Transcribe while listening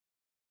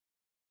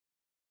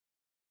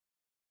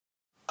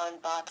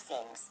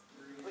Unboxings.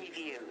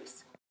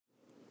 Reviews.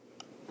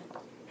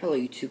 Hello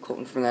YouTube,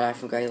 Colton from that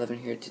iPhone Guy 11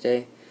 here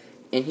today.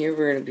 And here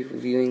we're going to be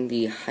reviewing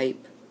the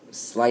Hype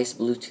Slice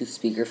Bluetooth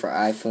speaker for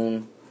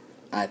iPhone,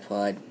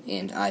 iPod,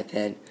 and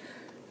iPad.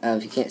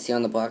 If you can't see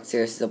on the box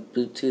there, this is a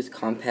Bluetooth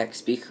compact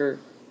speaker.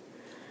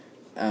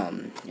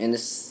 And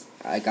this,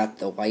 I got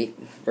the white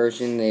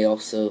version. They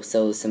also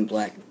sell this in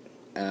black.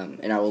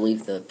 And I will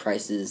leave the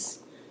prices,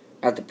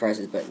 not the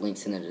prices, but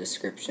links in the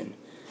description.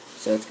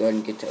 So let's go ahead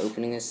and get to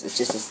opening this. It's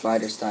just a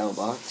slider style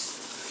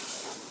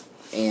box.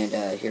 And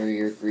here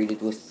you're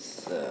greeted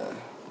with the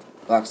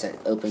box that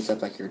opens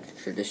up like your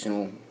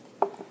traditional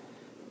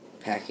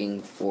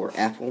packing for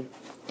Apple.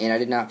 And I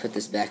did not put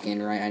this back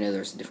in right. I know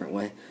there's a different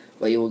way.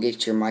 But you will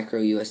get your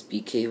micro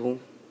USB cable,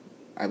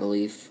 I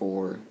believe,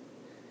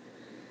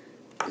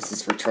 this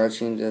is for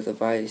charging the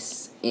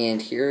device.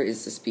 And here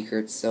is the speaker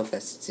itself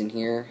that sits in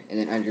here. And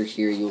then under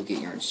here you'll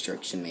get your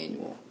instruction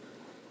manual.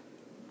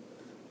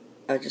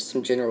 Just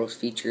some general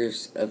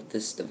features of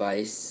this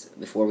device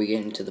before we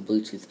get into the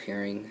Bluetooth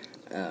pairing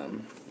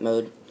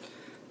mode.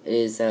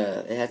 It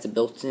has a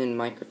built-in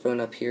microphone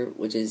up here,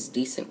 which is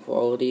decent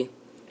quality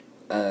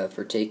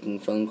for taking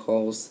phone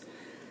calls.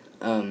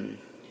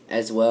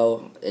 As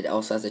well, it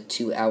also has a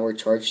 2-hour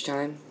charge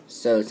time,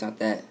 so it's not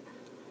that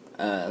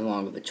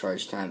long of a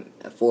charge time.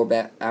 A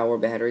 4-hour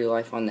battery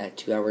life on that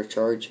 2-hour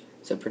charge,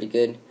 so pretty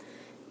good.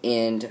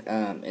 And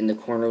in the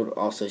corner it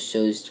also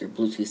shows your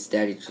Bluetooth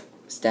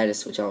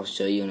status, which I'll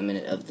show you in a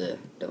minute, of the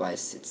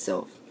device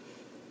itself.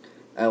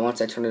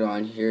 Once I turn it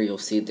on here, you'll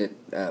see that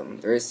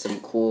there is some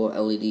cool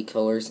LED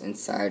colors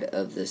inside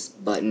of this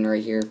button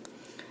right here,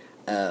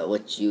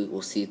 which you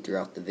will see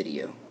throughout the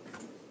video.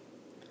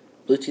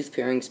 Bluetooth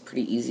pairing is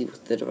pretty easy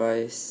with the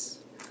device.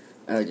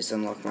 I just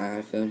unlocked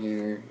my iPhone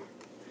here,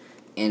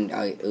 and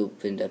I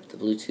opened up the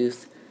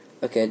Bluetooth.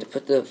 Okay, to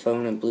put the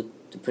phone in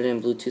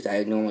Bluetooth,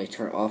 I normally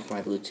turn off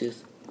my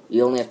Bluetooth.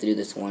 You only have to do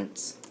this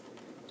once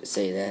to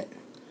say that.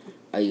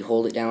 You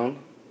hold it down.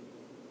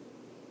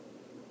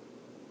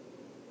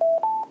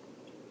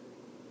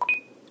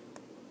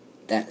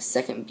 That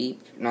second beep,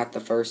 not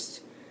the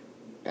first.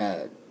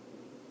 The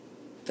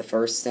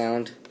first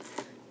sound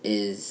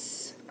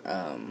is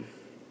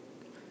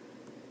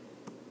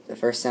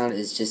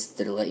just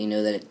to let you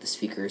know that the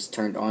speaker is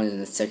turned on,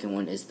 and the second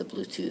one is the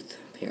Bluetooth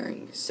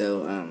pairing.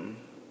 So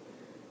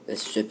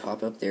this should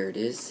pop up. There it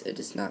is. It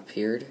is not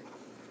paired,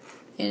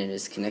 and it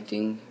is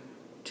connecting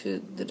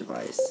to the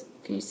device.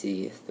 Can you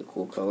see the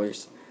cool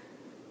colors?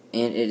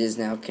 And it is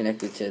now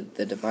connected to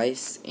the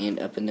device, and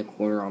up in the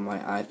corner on my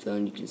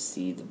iPhone you can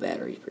see the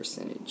battery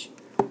percentage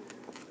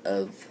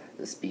of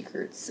the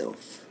speaker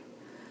itself.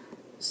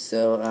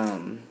 So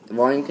the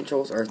volume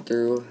controls are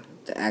through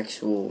the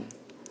actual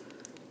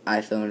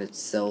iPhone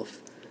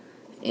itself,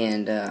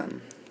 and I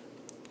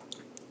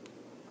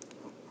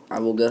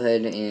will go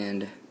ahead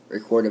and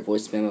record a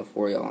voice memo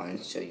for y'all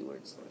and show you what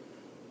it's like.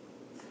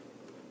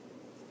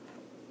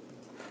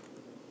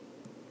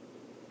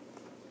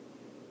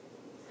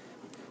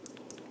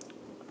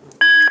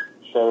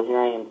 So here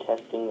I am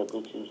testing the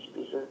Bluetooth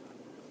speaker.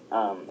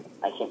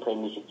 I can't play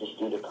music just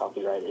due to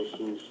copyright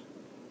issues,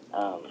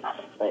 but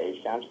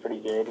it sounds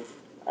pretty good.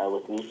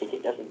 With music,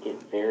 it doesn't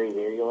get very,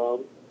 very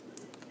loud,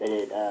 but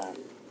it's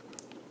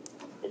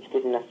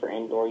good enough for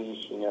indoor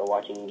use,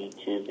 watching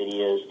YouTube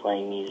videos,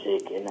 playing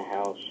music in the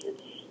house.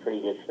 It's pretty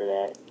good for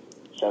that.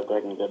 So I'll go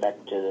ahead and go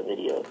back to the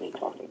video of me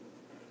talking.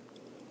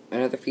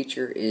 Another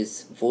feature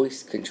is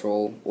voice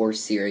control, or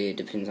Siri. It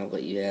depends on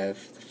what you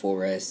have, the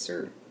 4S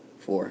or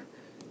 4,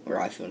 or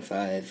iPhone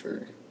 5,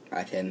 or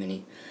iPad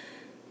mini.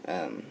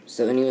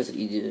 So anyways, what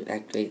you do to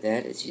activate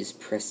that is you just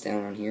press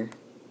down on here.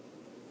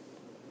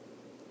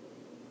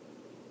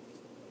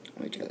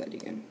 Let me try that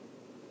again.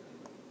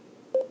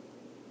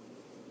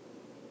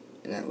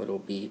 And that little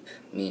beep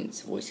means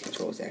voice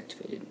control is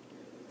activated.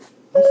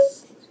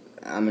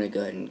 I'm going to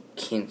go ahead and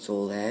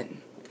cancel that.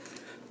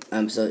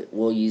 So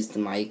we'll use the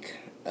mic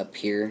up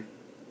here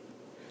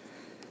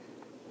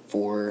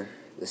for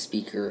the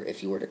speaker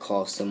if you were to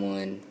call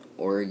someone,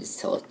 or just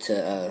tell it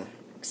to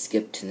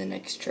skip to the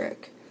next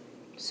track.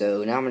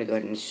 So now I'm going to go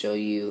ahead and show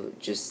you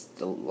just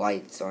the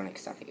lights on it,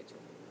 because I think it's...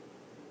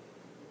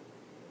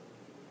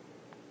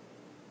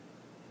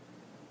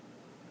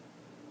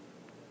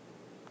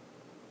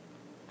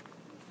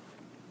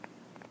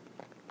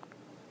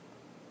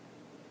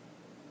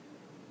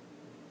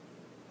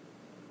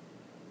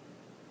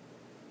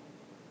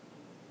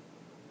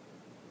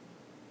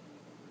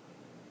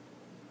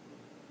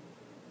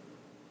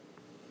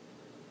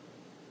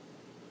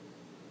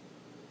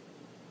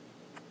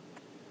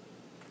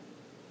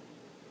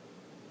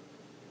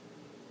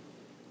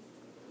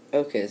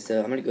 Okay, so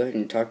I'm going to go ahead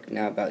and talk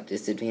now about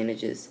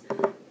disadvantages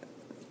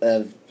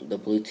of the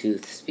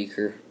Bluetooth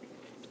speaker.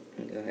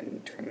 Let me go ahead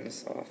and turn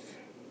this off.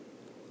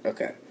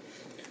 Okay,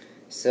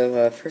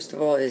 so first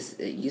of all, it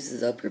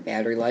uses up your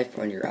battery life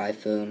on your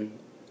iPhone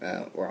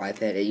or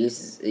iPad. It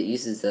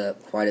uses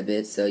up quite a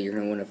bit, so you're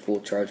going to want a full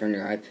charge on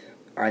your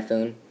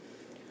iPhone,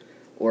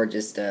 or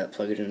just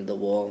plug it into the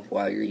wall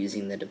while you're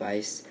using the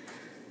device.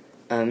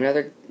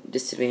 Another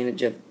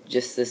disadvantage of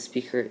just this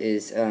speaker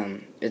is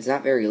it's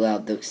not very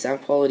loud. The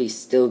sound quality is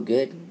still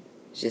good.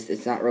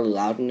 It's not really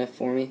loud enough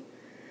for me.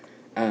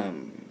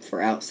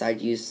 For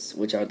outside use,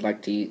 which I would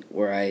like to use,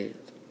 where I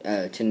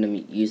tend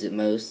to use it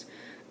most.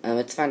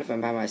 It's fine if I'm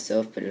by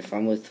myself, but if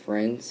I'm with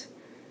friends,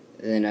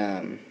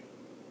 then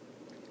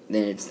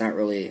it's not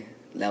really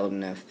loud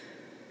enough.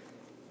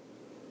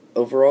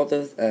 Overall,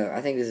 though,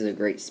 I think this is a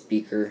great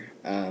speaker.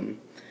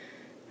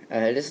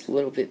 It is a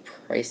little bit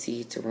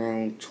pricey. It's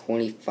around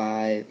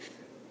 $25.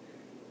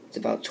 It's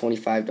about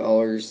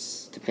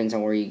 $25. Depends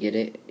on where you get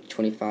it.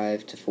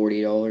 $25 to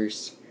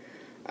 $40.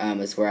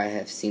 Is where I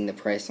have seen the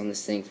price on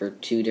this thing for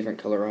two different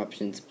color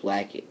options,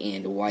 black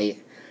and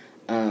white.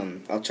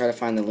 I'll try to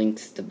find the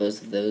links to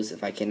both of those.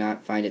 If I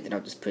cannot find it, then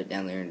I'll just put it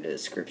down there in the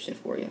description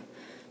for you.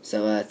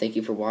 So thank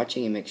you for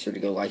watching, and make sure to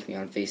go like me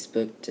on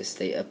Facebook to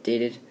stay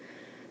updated.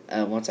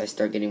 Once I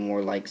start getting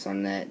more likes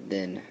on that,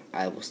 then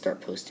I will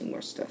start posting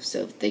more stuff.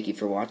 So thank you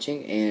for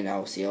watching, and I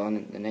will see you all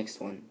in the next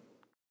one.